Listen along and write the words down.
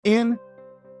In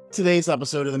today's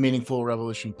episode of the Meaningful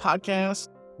Revolution podcast,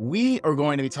 we are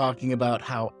going to be talking about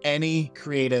how any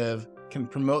creative can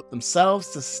promote themselves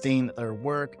to sustain their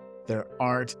work, their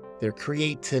art, their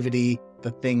creativity,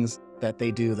 the things that they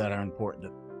do that are important to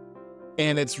them.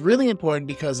 And it's really important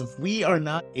because if we are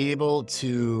not able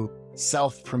to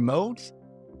self-promote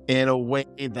in a way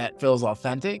that feels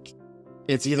authentic,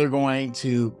 it's either going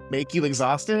to make you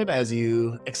exhausted as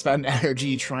you expend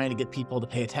energy trying to get people to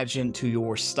pay attention to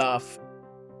your stuff,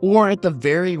 or at the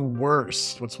very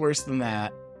worst, what's worse than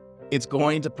that, it's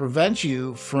going to prevent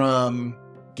you from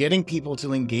getting people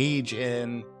to engage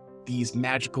in these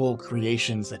magical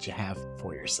creations that you have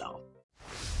for yourself.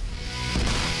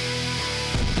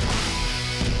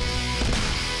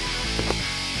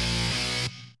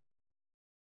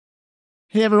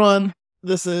 Hey everyone,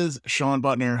 this is Sean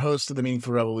Butner, host of the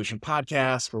Meaningful Revolution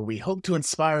podcast, where we hope to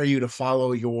inspire you to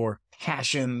follow your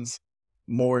passions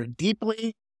more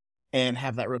deeply and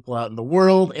have that ripple out in the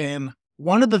world. And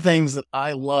one of the things that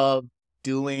I love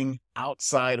doing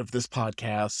outside of this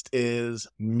podcast is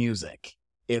music.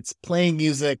 It's playing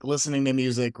music, listening to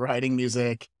music, writing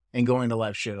music, and going to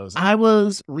live shows. I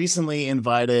was recently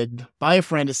invited by a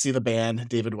friend to see the band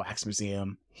David Wax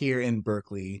Museum here in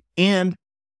Berkeley. And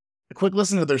a quick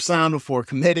listen to their sound before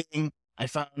committing, I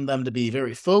found them to be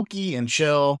very folky and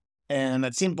chill, and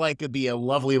it seemed like it'd be a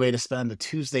lovely way to spend a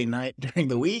Tuesday night during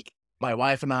the week. My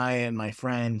wife and I and my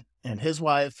friend and his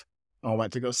wife all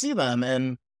went to go see them,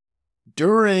 and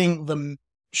during the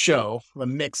show, the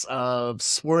mix of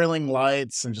swirling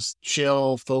lights and just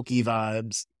chill, folky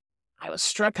vibes, I was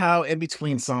struck how in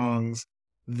between songs,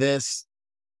 this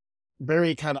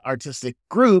very kind of artistic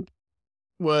group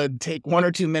would take 1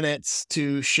 or 2 minutes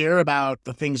to share about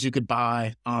the things you could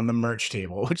buy on the merch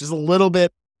table, which is a little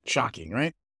bit shocking,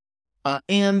 right?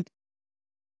 And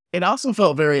it also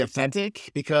felt very authentic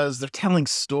because they're telling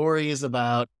stories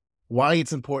about why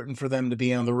it's important for them to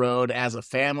be on the road as a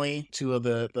family. 2 of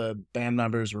the band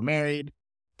members were married.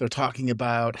 They're talking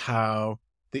about how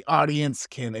the audience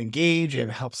can engage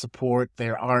and help support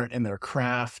their art and their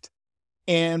craft.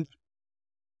 And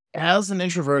as an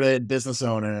introverted business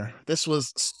owner, this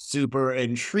was super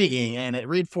intriguing and it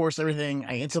reinforced everything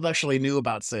I intellectually knew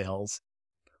about sales,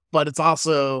 but it's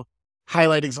also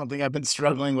highlighting something I've been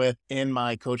struggling with in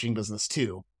my coaching business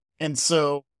too. And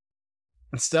so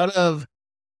instead of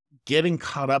getting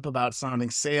caught up about sounding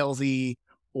salesy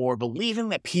or believing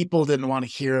that people didn't want to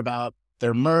hear about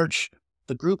their merch,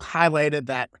 the group highlighted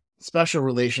that special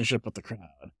relationship with the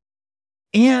crowd.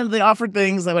 And they offered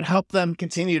things that would help them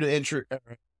continue to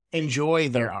enjoy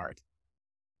their art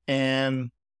and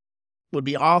would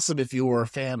be awesome if you were a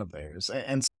fan of theirs.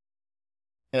 And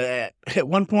at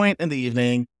one point in the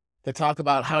evening, they talk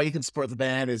about how you can support the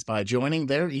band is by joining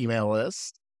their email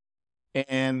list.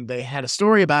 And they had a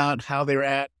story about how they were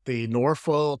at the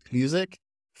Norfolk Music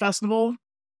Festival.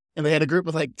 And they had a group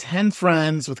of like 10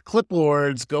 friends with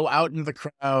clipboards go out into the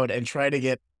crowd and try to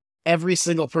get every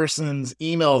single person's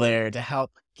email there to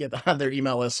help get on their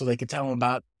email list so they could tell them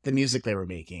about the music they were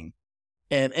making.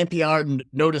 And NPR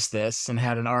noticed this and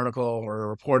had an article or a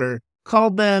reporter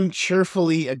called them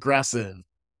cheerfully aggressive.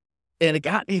 And it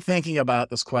got me thinking about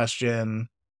this question.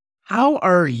 How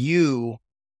are you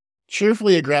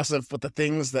cheerfully aggressive with the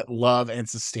things that love and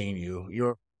sustain you,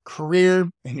 your career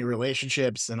and your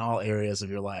relationships in all areas of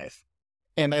your life?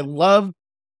 And I love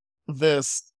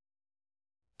this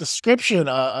description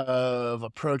of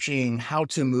approaching how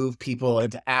to move people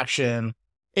into action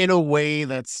in a way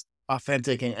that's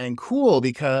authentic and cool,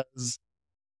 because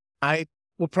I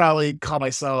will probably call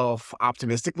myself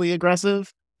optimistically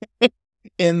aggressive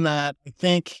in that I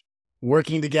think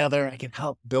working together, I can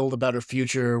help build a better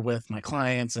future with my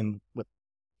clients and with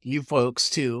you folks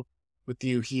too, with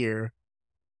you here.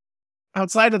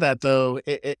 Outside of that, though,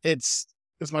 it's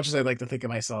as much as I like to think of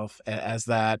myself as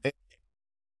that,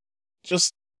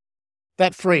 just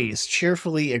that phrase,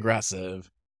 cheerfully aggressive,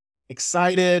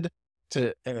 excited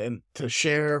to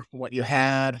share what you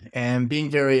had and being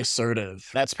very assertive.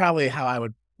 That's probably how I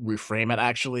would reframe it,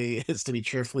 actually, is to be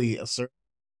cheerfully assertive.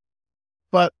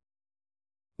 But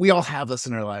we all have this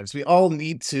in our lives. We all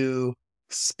need to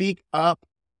speak up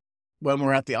when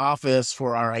we're at the office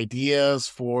for our ideas,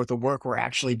 for the work we're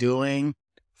actually doing,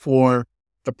 for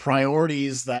the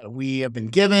priorities that we have been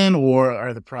given or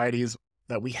are the priorities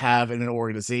that we have in an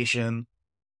organization.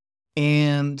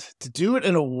 And to do it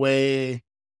in a way,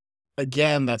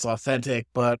 again, that's authentic,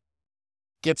 but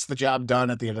gets the job done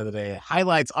at the end of the day,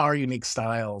 highlights our unique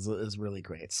styles is really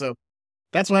great. So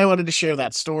that's why I wanted to share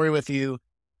that story with you.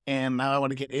 And now I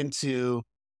want to get into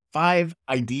 5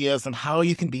 ideas on how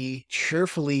you can be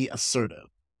cheerfully assertive.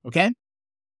 Okay.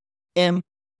 And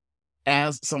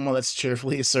as someone that's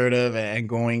cheerfully assertive and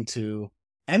going to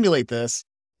emulate this,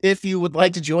 if you would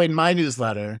like to join my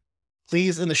newsletter,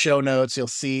 please in the show notes, you'll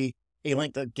see a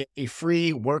link to get a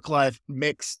free work-life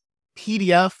mix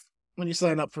PDF when you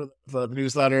sign up for the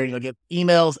newsletter. You'll get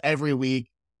emails every week.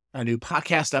 I do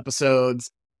podcast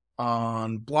episodes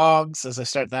on blogs as I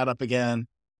start that up again,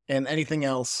 and anything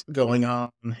else going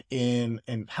on in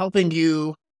helping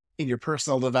you in your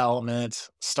personal development,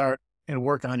 start and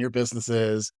work on your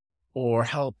businesses, or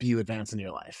help you advance in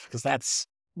your life. Because that's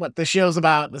what this show's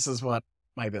about. This is what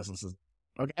my business is.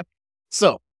 Okay.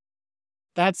 So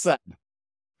that said,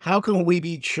 how can we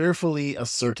be cheerfully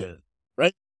assertive,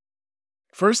 right?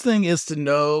 First thing is to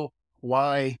know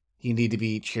why you need to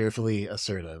be cheerfully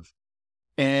assertive.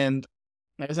 And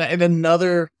as in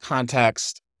another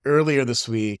context earlier this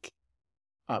week,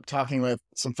 talking with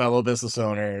some fellow business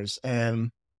owners,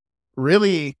 and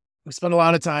really we spent a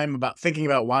lot of time about thinking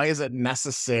about why is it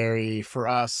necessary for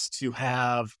us to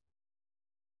have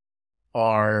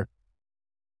our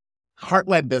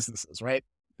heart-led businesses, right?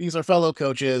 These are fellow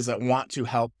coaches that want to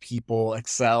help people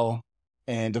excel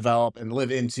and develop and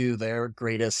live into their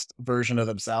greatest version of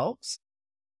themselves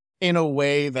in a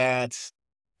way that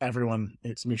everyone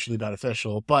it's mutually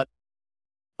beneficial. But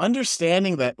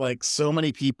understanding that like so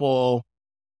many people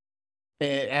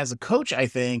as a coach, I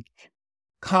think,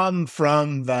 come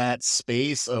from that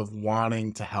space of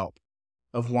wanting to help,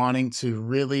 of wanting to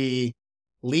really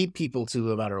lead people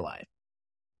to a better life.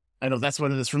 I know that's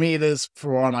what it is for me. It is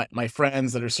for all my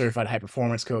friends that are certified high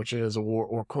performance coaches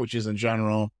or coaches in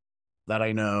general that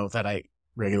I know that I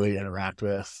regularly interact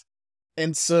with.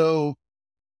 And so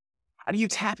how do you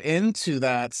tap into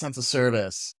that sense of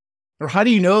service? Or how do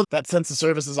you know that sense of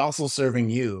service is also serving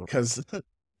you? Because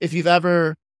if you've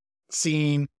ever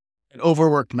seen an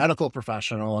overworked medical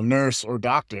professional, a nurse or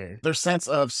doctor, their sense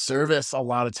of service a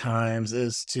lot of times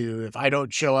is to, if I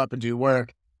don't show up and do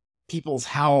work, people's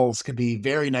health could be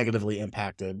very negatively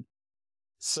impacted.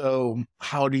 So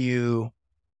how do you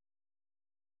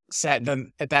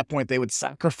then at that point, they would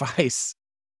sacrifice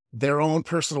their own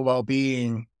personal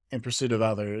well-being in pursuit of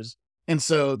others. And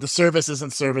so the service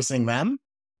isn't servicing them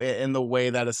in the way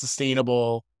that is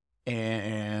sustainable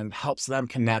and helps them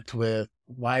connect with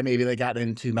why maybe they got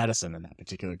into medicine in that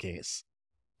particular case.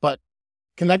 But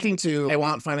connecting to, I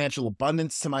want financial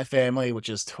abundance to my family, which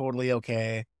is totally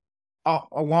okay.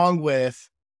 Along with,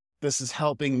 this is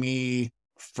helping me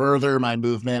further my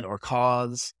movement or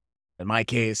cause. In my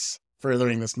case,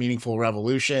 furthering this meaningful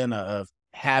revolution of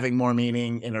having more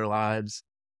meaning in our lives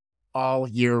all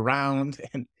year round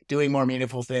and doing more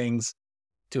meaningful things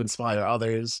to inspire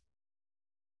others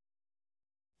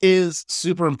is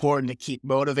super important to keep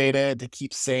motivated, to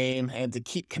keep sane, and to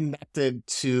keep connected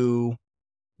to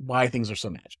why things are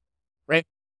so magical, right?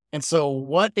 And so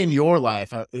what in your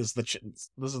life is this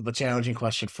is the challenging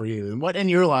question for you. And what in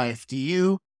your life do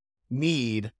you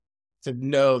need to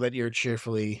know that you're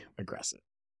cheerfully aggressive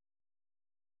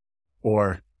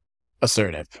or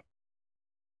assertive?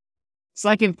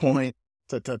 Second point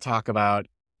to talk about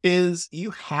is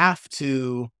you have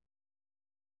to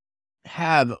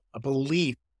have a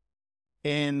belief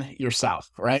in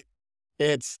yourself, right?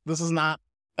 This is not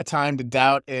a time to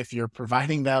doubt if you're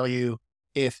providing value,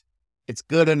 if it's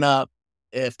good enough,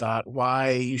 if not,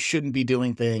 why you shouldn't be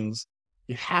doing things.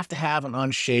 You have to have an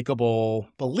unshakable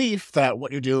belief that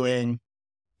what you're doing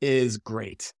is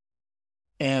great.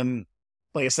 And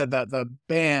like I said, that the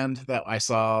band that I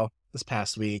saw this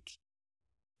past week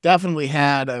definitely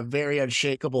had a very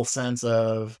unshakable sense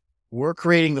of, we're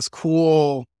creating this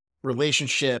cool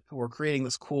relationship, we're creating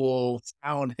this cool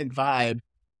sound and vibe,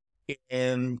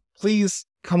 and please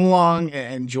come along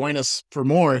and join us for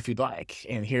more if you'd like.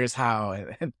 And here's how.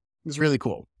 And it's really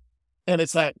cool. And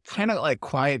it's that kind of like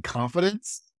quiet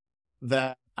confidence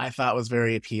that I thought was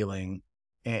very appealing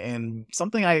and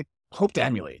something I hope to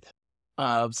emulate.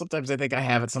 Sometimes I think I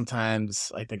have it.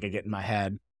 Sometimes I think I get in my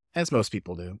head, as most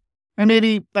people do. And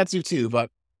maybe that's you too. But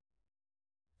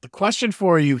the question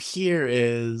for you here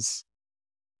is,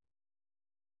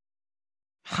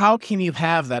 how can you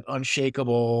have that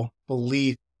unshakable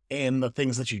belief in the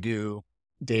things that you do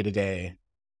day to day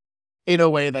in a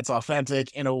way that's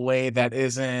authentic, in a way that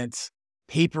isn't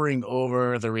papering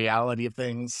over the reality of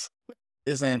things,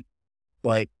 isn't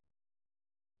like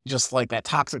just like that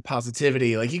toxic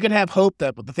positivity? Like, you can have hope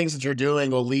that the things that you're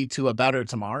doing will lead to a better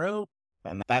tomorrow.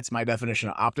 And that's my definition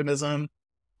of optimism.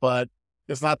 But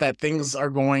it's not that things are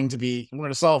going to be, we're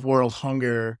going to solve world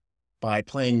hunger by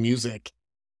playing music,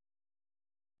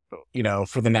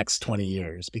 for the next 20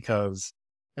 years, because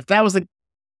if that was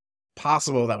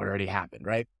possible, that would already happen,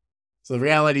 right? So the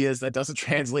reality is that doesn't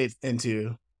translate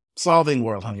into solving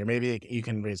world hunger. Maybe you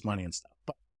can raise money and stuff,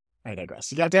 but I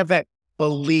digress. You have to have that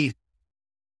belief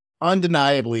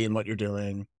undeniably in what you're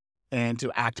doing and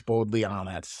to act boldly on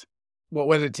it. What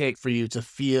would it take for you to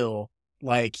feel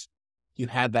like you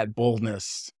had that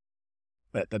boldness,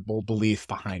 that bold belief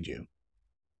behind you?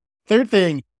 Third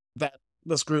thing that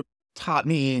this group taught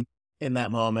me in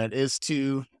that moment is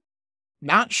to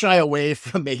not shy away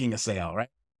from making a sale, right?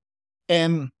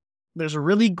 And there's a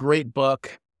really great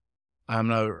book.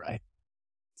 I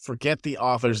forget the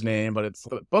author's name, but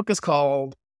the book is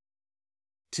called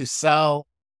To Sell.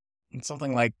 It's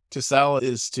something like To Sell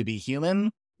is to Be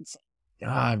Human.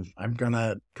 I'm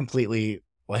gonna completely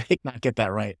not get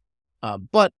that right.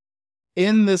 But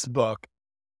in this book,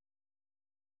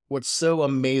 what's so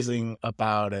amazing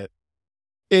about it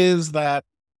is that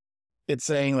it's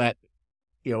saying that,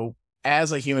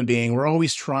 as a human being, we're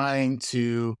always trying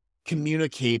to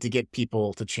communicate to get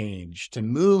people to change, to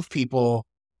move people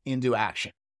into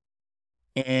action.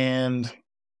 And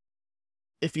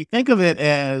if you think of it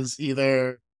as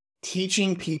either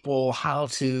teaching people how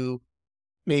to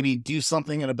maybe do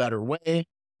something in a better way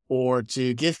or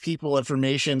to give people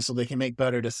information so they can make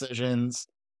better decisions,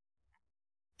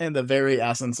 and the very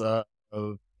essence of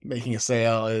making a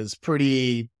sale is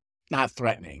pretty not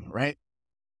threatening, right?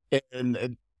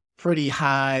 And pretty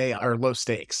high or low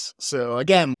stakes. So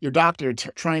again, your doctor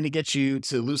trying to get you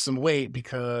to lose some weight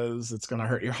because it's going to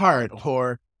hurt your heart.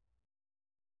 Or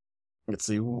let's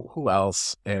see, who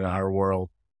else in our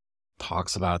world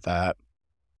talks about that?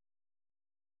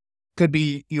 Could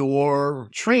be your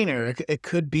trainer. It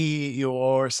could be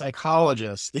your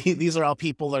psychologist. These are all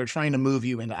people that are trying to move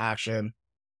you into action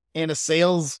in a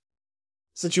sales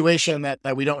situation that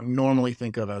we don't normally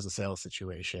think of as a sales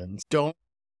situation. Don't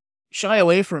shy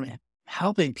away from it.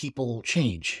 Helping people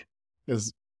change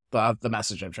is the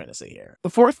message I'm trying to say here. The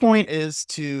fourth point is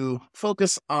to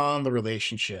focus on the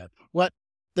relationship. What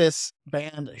this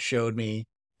band showed me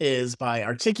is by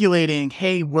articulating,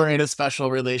 hey, we're in a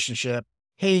special relationship.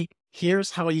 Hey,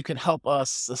 here's how you can help us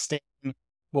sustain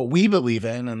what we believe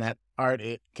in, and that art,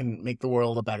 it can make the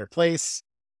world a better place.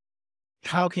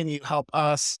 How can you help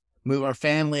us move our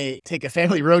family, take a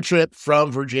family road trip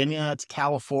from Virginia to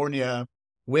California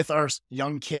with our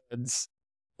young kids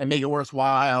and make it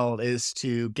worthwhile, is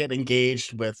to get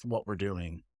engaged with what we're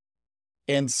doing.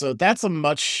 And so that's a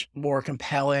much more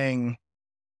compelling,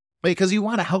 because you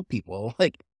want to help people.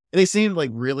 They seem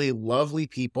like really lovely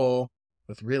people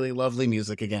with really lovely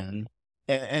music again.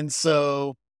 And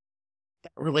so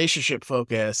that relationship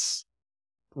focus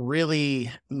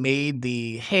really made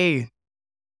hey,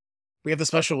 we have a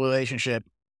special relationship.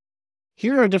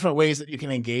 Here are different ways that you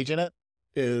can engage in it.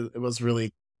 It was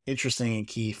really interesting and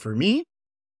key for me.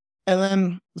 And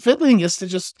then the fifth thing is to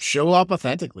just show up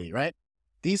authentically, right?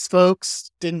 These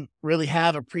folks didn't really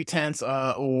have a pretense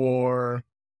or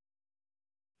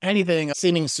anything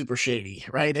seeming super shady,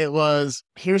 right? It was,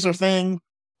 here's our thing.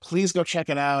 Please go check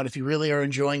it out. If you really are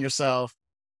enjoying yourself,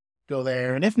 go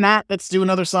there. And if not, let's do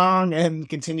another song and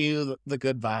continue the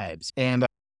good vibes. And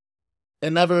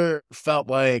it never felt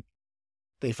like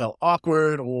they felt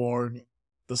awkward or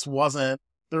there was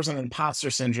an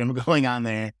imposter syndrome going on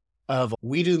there of,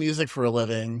 we do music for a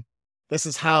living. This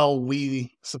is how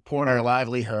we support our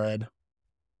livelihood.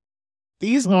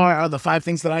 These are the 5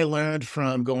 things that I learned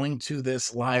from going to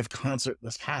this live concert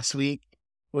this past week,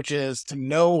 which is to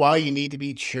know why you need to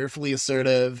be cheerfully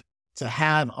assertive, to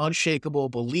have unshakable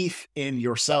belief in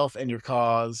yourself and your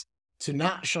cause, to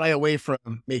not shy away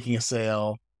from making a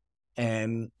sale,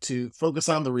 and to focus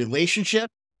on the relationship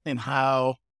and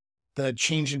how the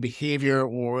change in behavior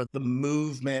or the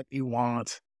movement you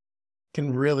want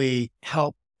can really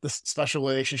help this special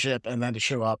relationship, and then to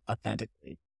show up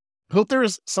authentically. Hope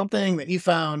there's something that you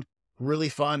found really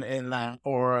fun in that,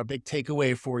 or a big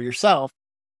takeaway for yourself.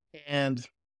 And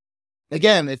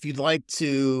again, if you'd like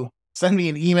to send me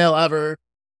an email ever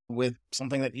with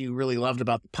something that you really loved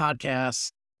about the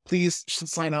podcast, please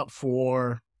sign up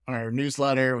for our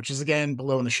newsletter, which is again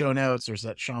below in the show notes, or is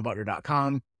at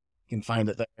SeanButler.com. You can find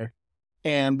it there.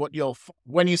 And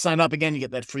when you sign up, again, you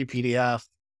get that free PDF,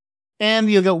 and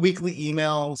you'll get weekly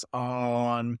emails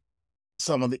on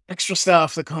some of the extra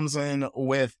stuff that comes in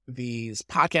with these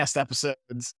podcast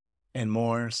episodes and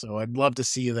more. So I'd love to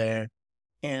see you there.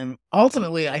 And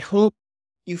ultimately, I hope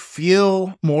you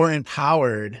feel more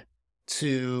empowered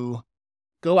to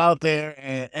go out there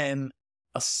and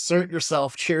assert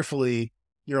yourself cheerfully,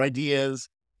 your ideas,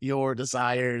 your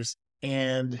desires,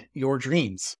 and your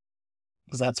dreams,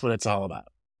 because that's what it's all about.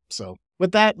 So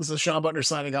with that, this is Sean Butler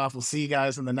signing off. We'll see you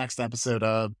guys in the next episode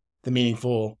of the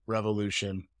Meaningful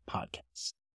Revolution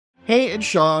podcast. Hey, it's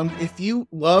Sean. If you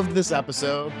loved this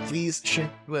episode, please share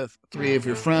it with 3 of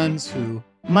your friends who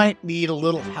might need a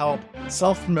little help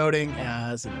self-promoting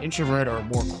as an introvert or a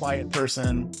more quiet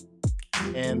person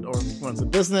and or runs a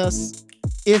business.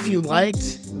 If you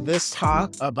liked this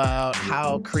talk about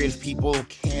how creative people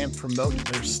can promote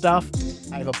their stuff,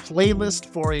 I have a playlist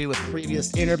for you with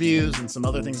previous interviews and some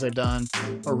other things I've done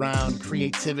around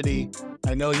creativity.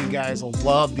 I know you guys will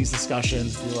love these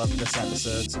discussions if you love this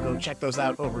episode, so go check those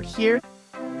out over here.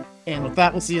 And with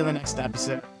that, we'll see you in the next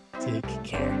episode. Take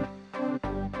care.